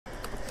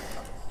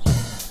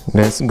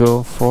Let's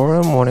go for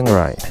a morning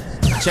ride.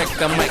 Check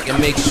the mic and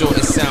make sure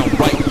it sound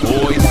right,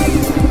 boys.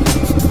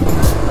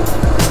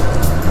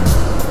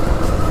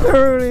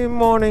 Early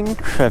morning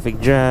traffic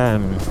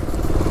jam.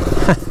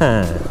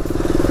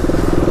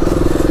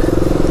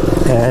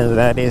 And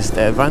that is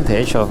the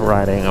advantage of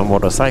riding a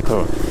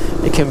motorcycle.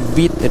 You can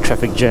beat the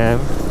traffic jam.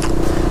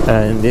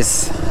 And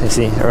this, you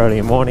see,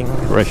 early morning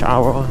rush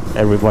hour.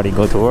 Everybody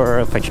go to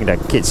work, fetching their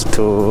kids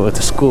to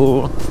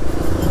school.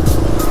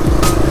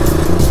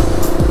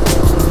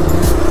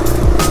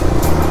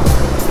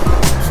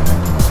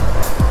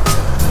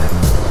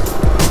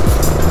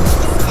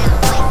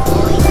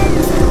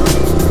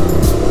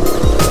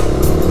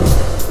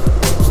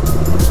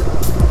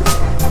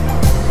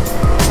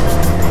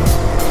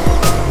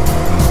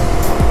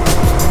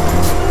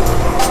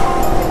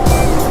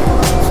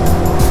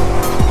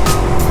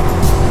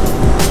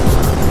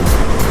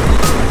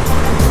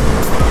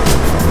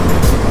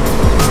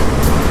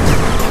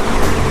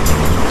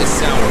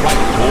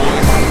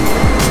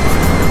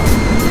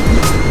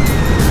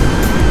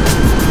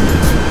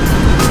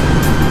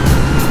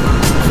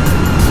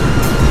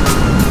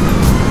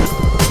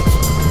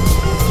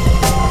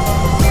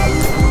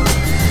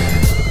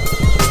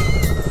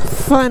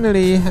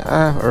 Finally,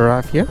 I've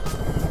arrived here.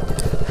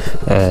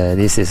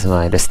 This is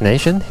my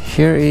destination.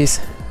 Here is,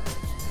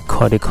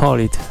 they call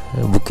it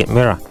Bukit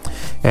Merah,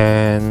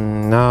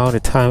 and now the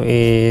time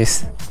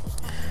is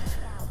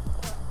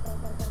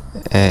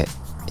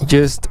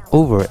just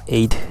over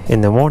 8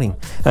 in the morning.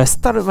 I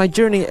started my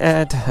journey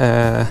at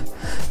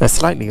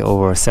slightly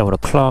over 7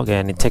 o'clock,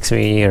 and it takes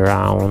me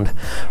around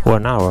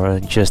 1 hour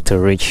just to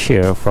reach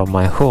here from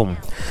my home.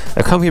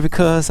 I come here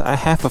because I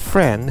have a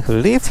friend who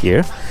lives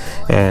here,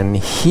 and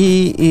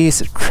he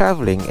is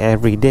traveling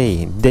every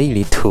day,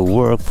 daily to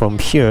work from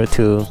here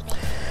to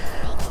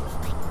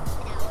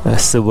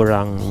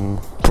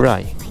Seberang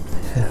Perai.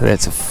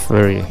 That's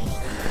very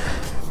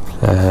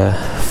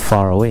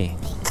far away,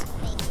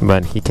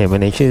 but he can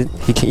manage it.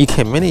 He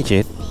can manage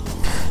it,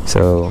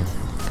 so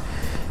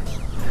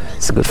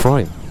it's good for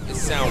him. It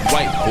sound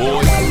right,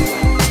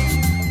 boys.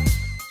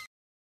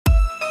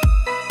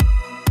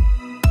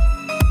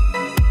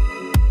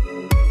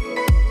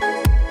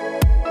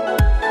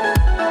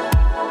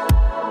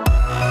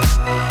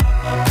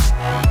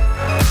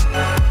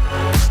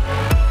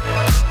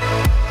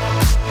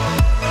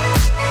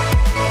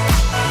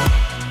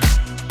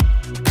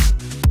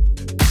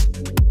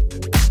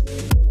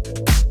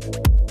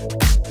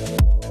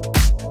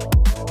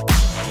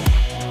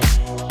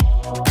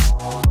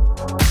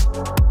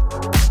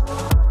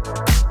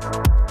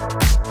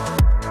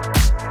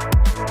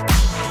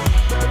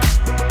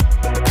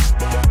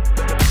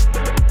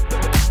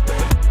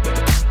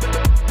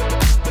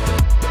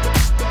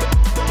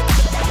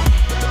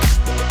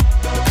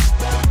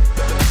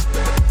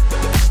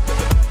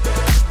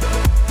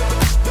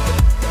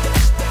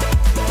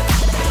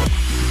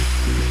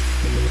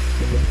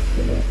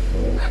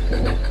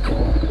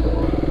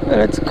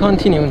 Let's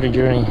continue the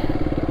journey.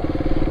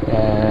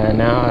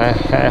 Now I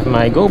have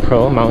my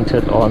GoPro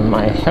mounted on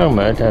my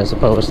helmet as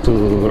opposed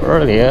to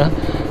earlier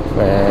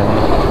when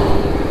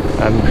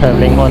I'm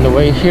traveling on the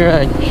way here.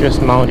 I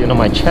just mount it on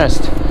my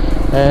chest.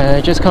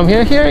 Just come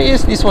here.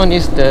 This one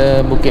is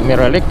the Bukit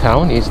Merah Lake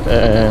Town. It's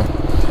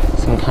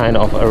some kind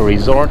of a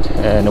resort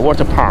and a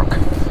water park.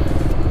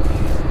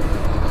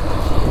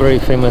 Very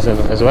famous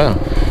as well.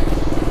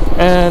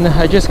 And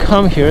I just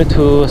come here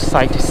to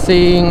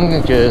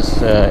sightseeing,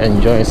 just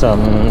enjoy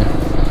some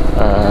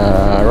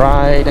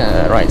ride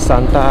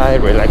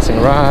santai, relaxing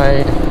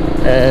ride,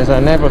 as I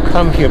never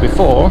come here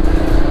before.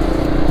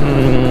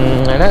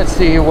 Let's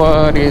see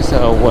what is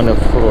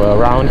wonderful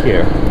around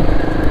here.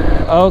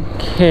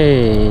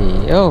 Okay,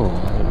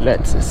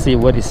 let's see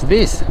what is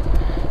this.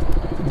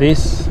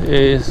 This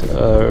is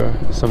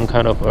some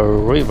kind of a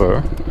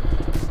river.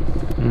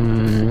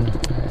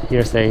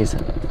 Here says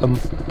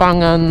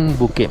Empangan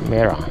Bukit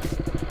Merah.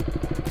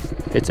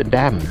 It's a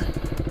dam.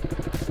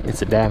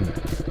 It's a dam.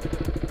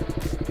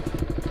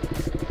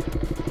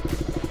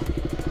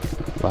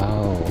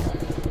 Wow.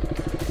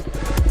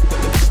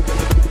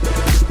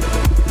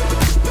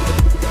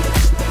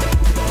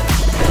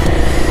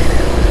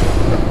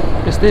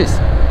 What's this?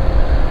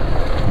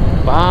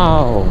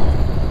 Wow.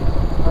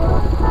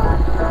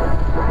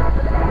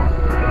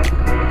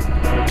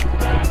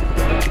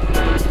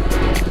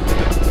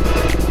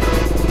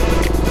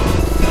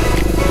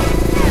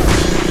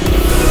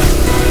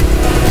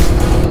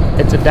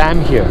 It's a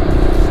dam here.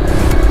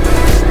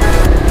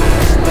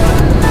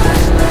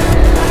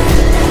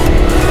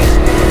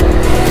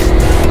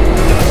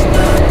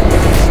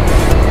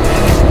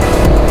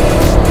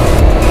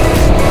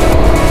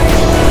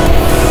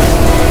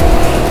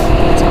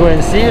 Let's go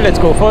and see. Let's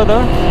go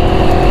further.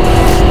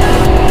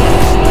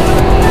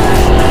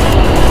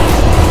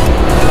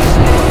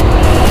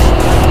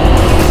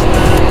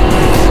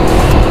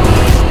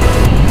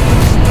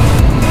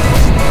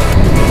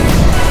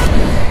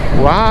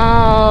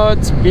 Wow,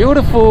 it's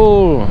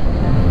beautiful.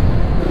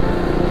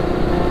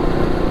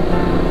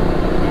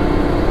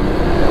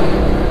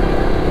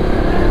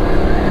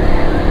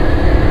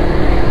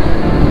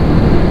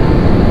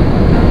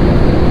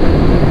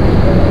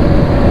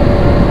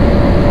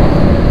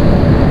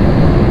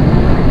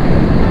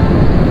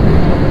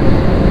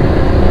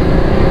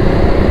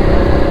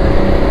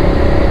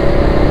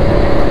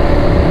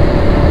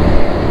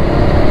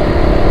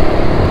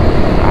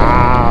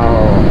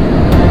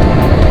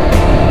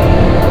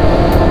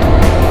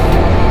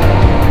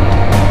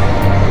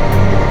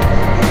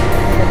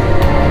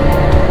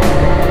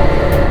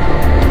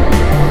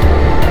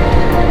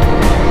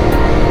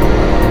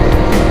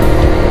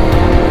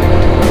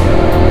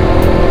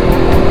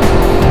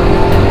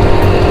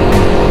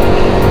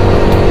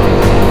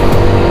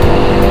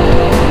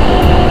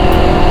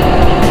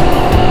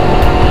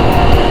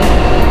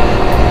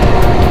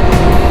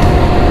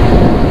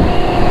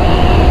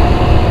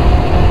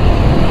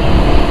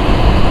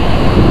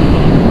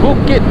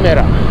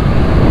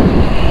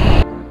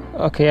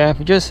 Okay,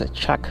 I've just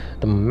checked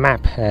the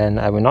map and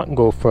I will not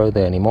go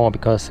further anymore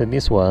because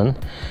this one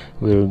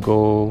will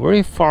go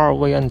very far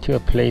away until a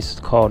place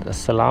called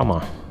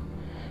Salama.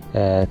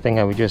 I think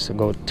I will just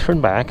go turn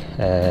back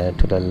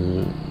to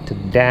the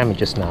dam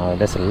just now.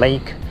 There's a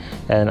lake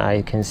and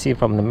I can see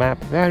from the map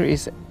there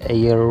is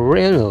a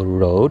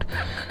railroad.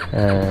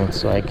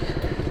 So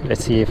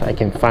let's see if I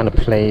can find a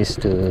place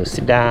to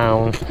sit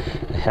down,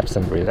 have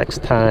some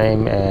relaxed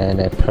time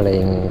and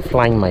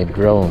flying my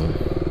drone.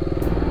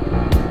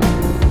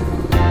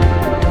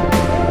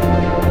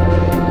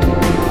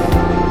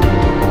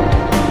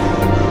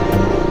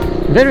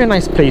 Very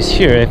nice place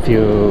here if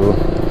you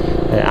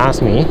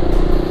ask me.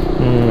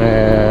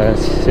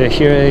 So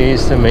here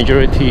is the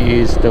majority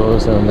is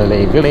those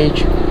Malay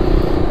village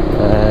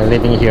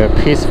living here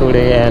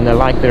peacefully, and I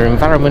like their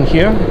environment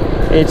here.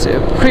 It's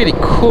pretty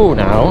cool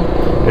now,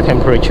 the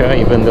temperature,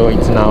 even though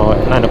it's now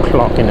 9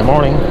 o'clock in the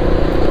morning.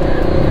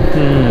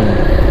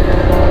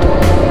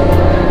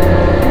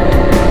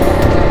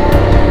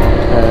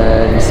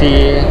 You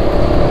see,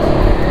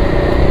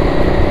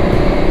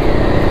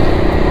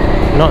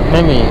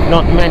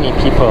 not many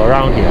people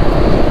around here.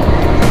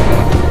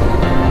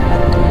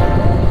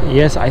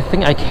 Yes, I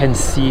think I can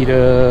see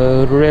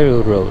the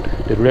railroad,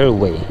 the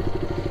railway.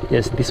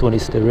 Yes, this one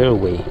is the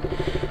railway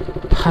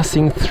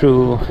cutting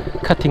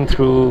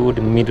through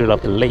the middle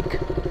of the lake.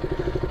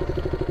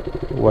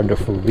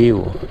 Wonderful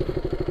view.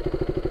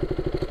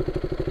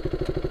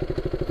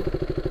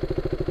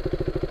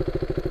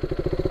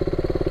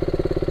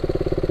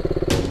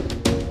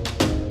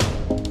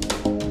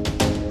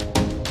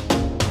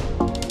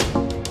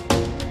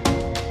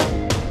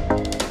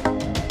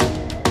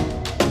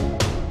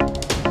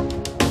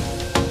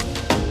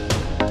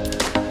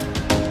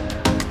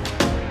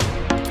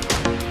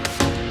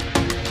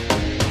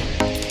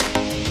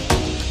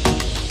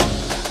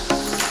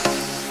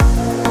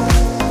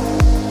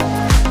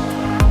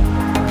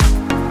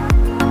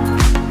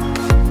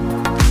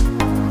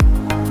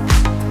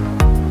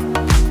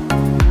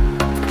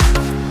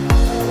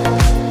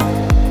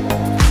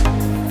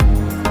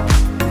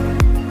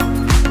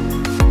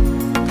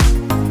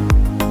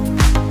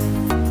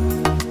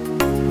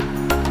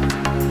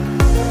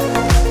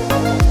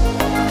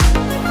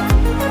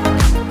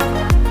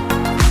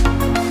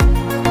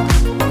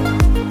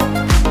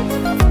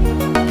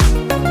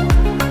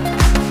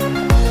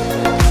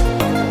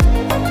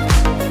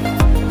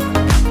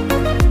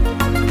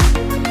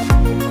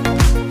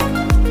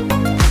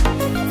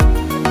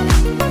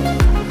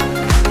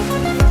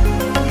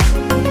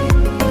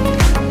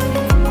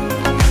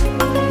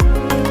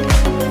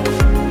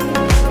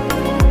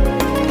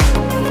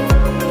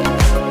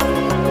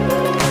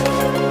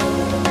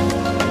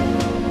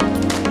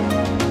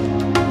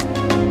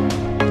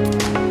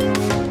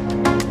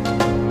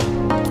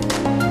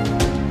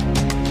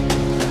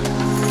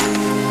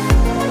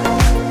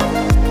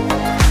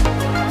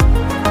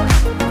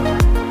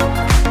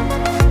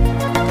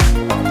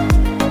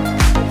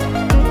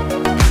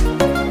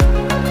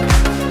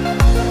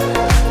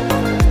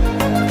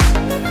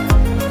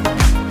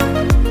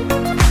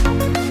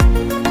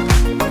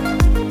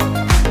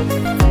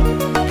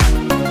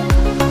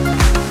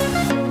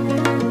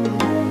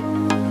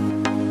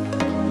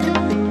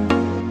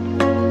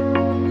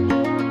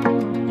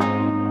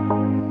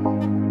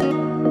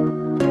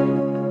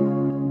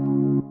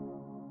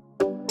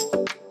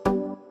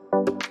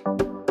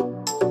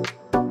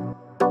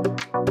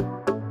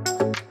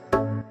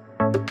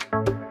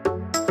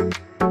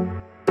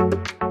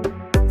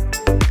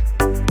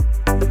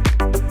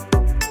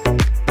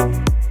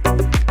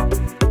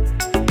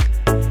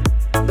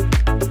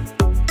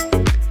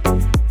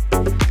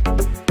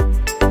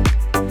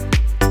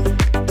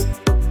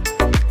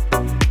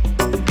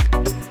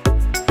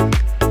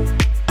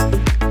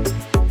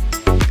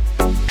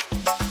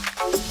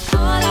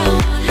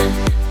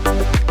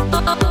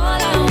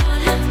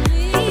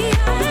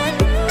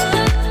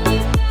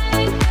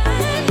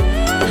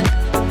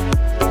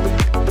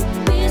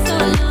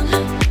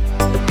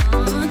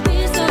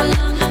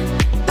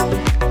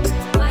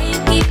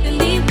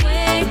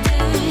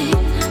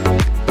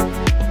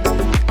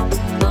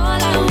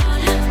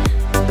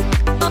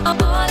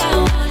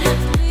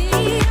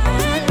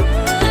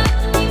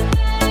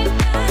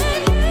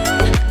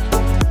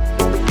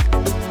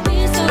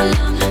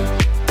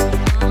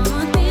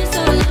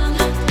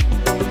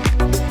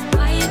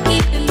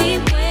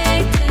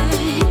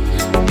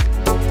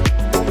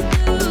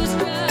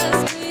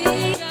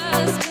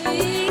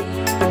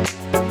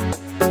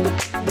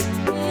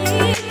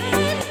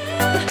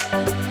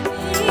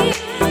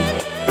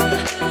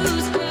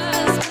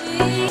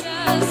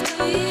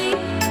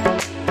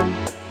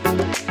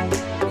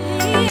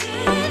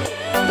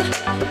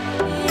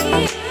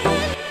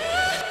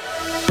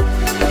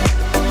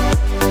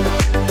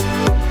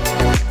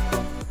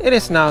 It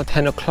is now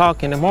 10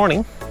 o'clock in the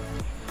morning.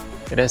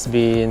 It has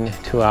been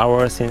 2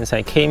 hours since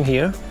I came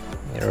here,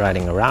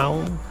 riding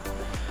around,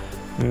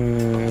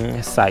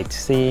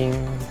 sightseeing,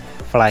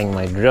 flying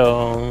my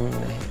drone,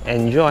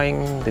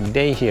 enjoying the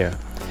day here.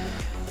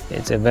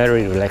 It's a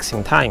very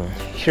relaxing time,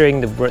 hearing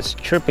the birds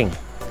chirping.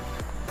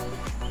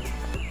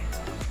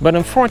 But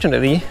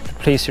unfortunately, the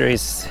place here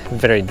is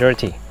very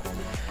dirty,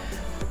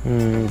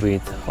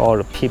 with all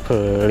the people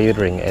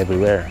littering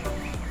everywhere.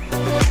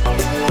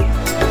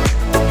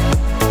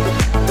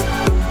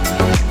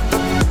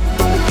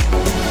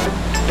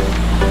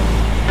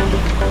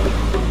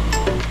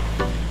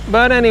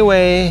 But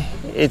anyway,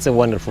 it's a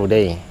wonderful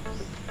day.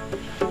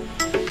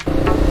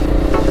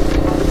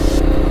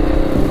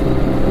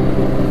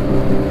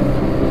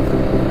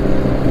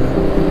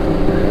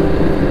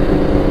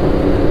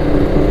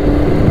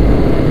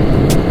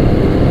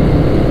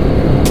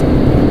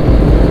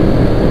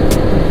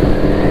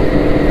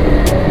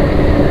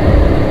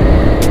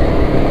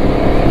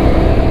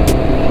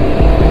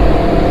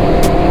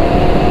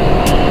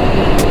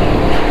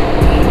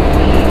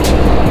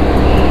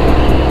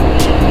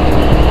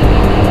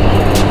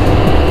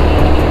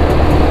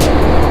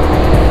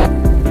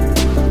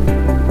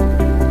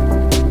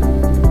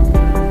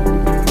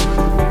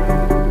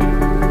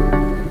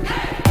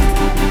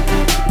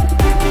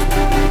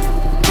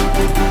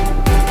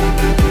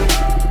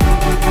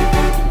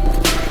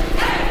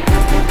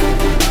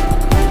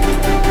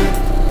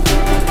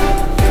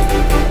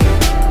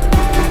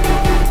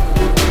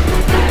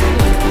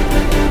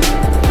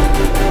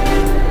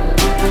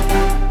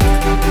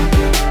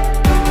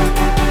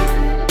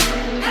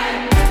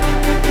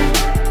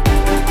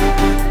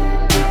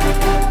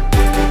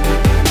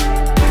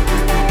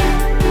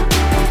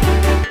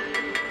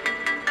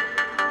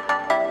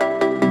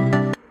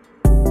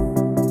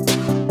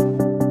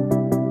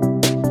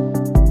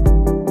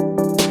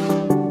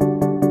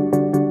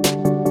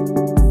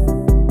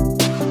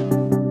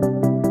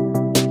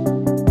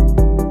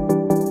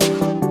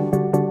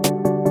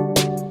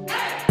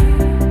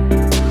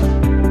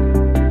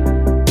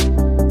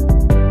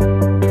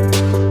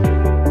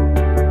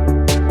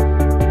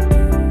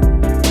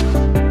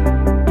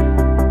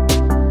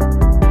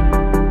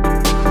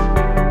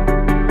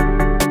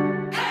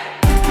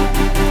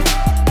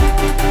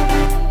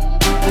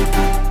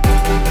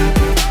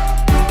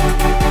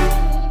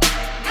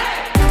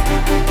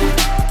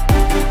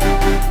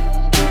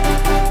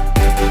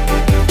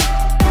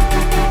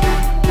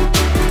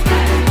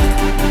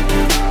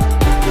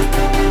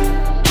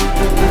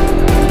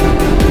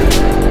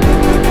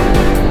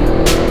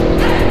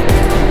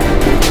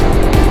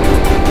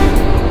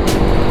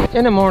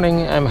 In the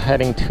morning, I'm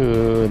heading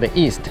to the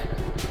east.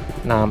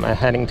 Now I'm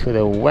heading to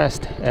the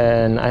west,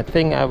 and I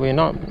think I will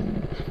not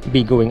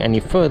be going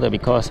any further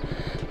because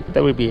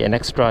there will be an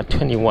extra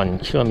 21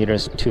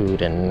 kilometers to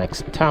the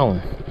next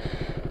town.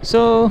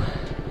 So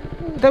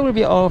that will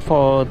be all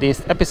for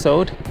this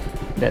episode.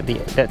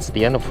 That's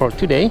the end for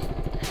today,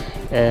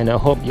 and I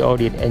hope you all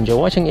did enjoy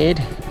watching it.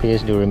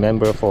 Please do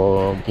remember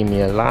for give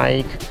me a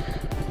like,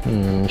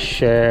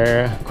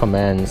 share,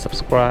 comment,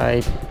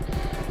 subscribe.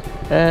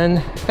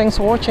 And thanks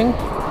for watching.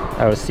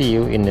 I will see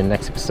you in the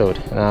next episode.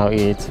 Now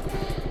it's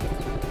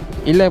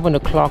 11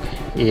 o'clock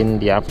in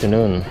the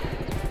afternoon.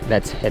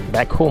 Let's head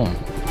back home.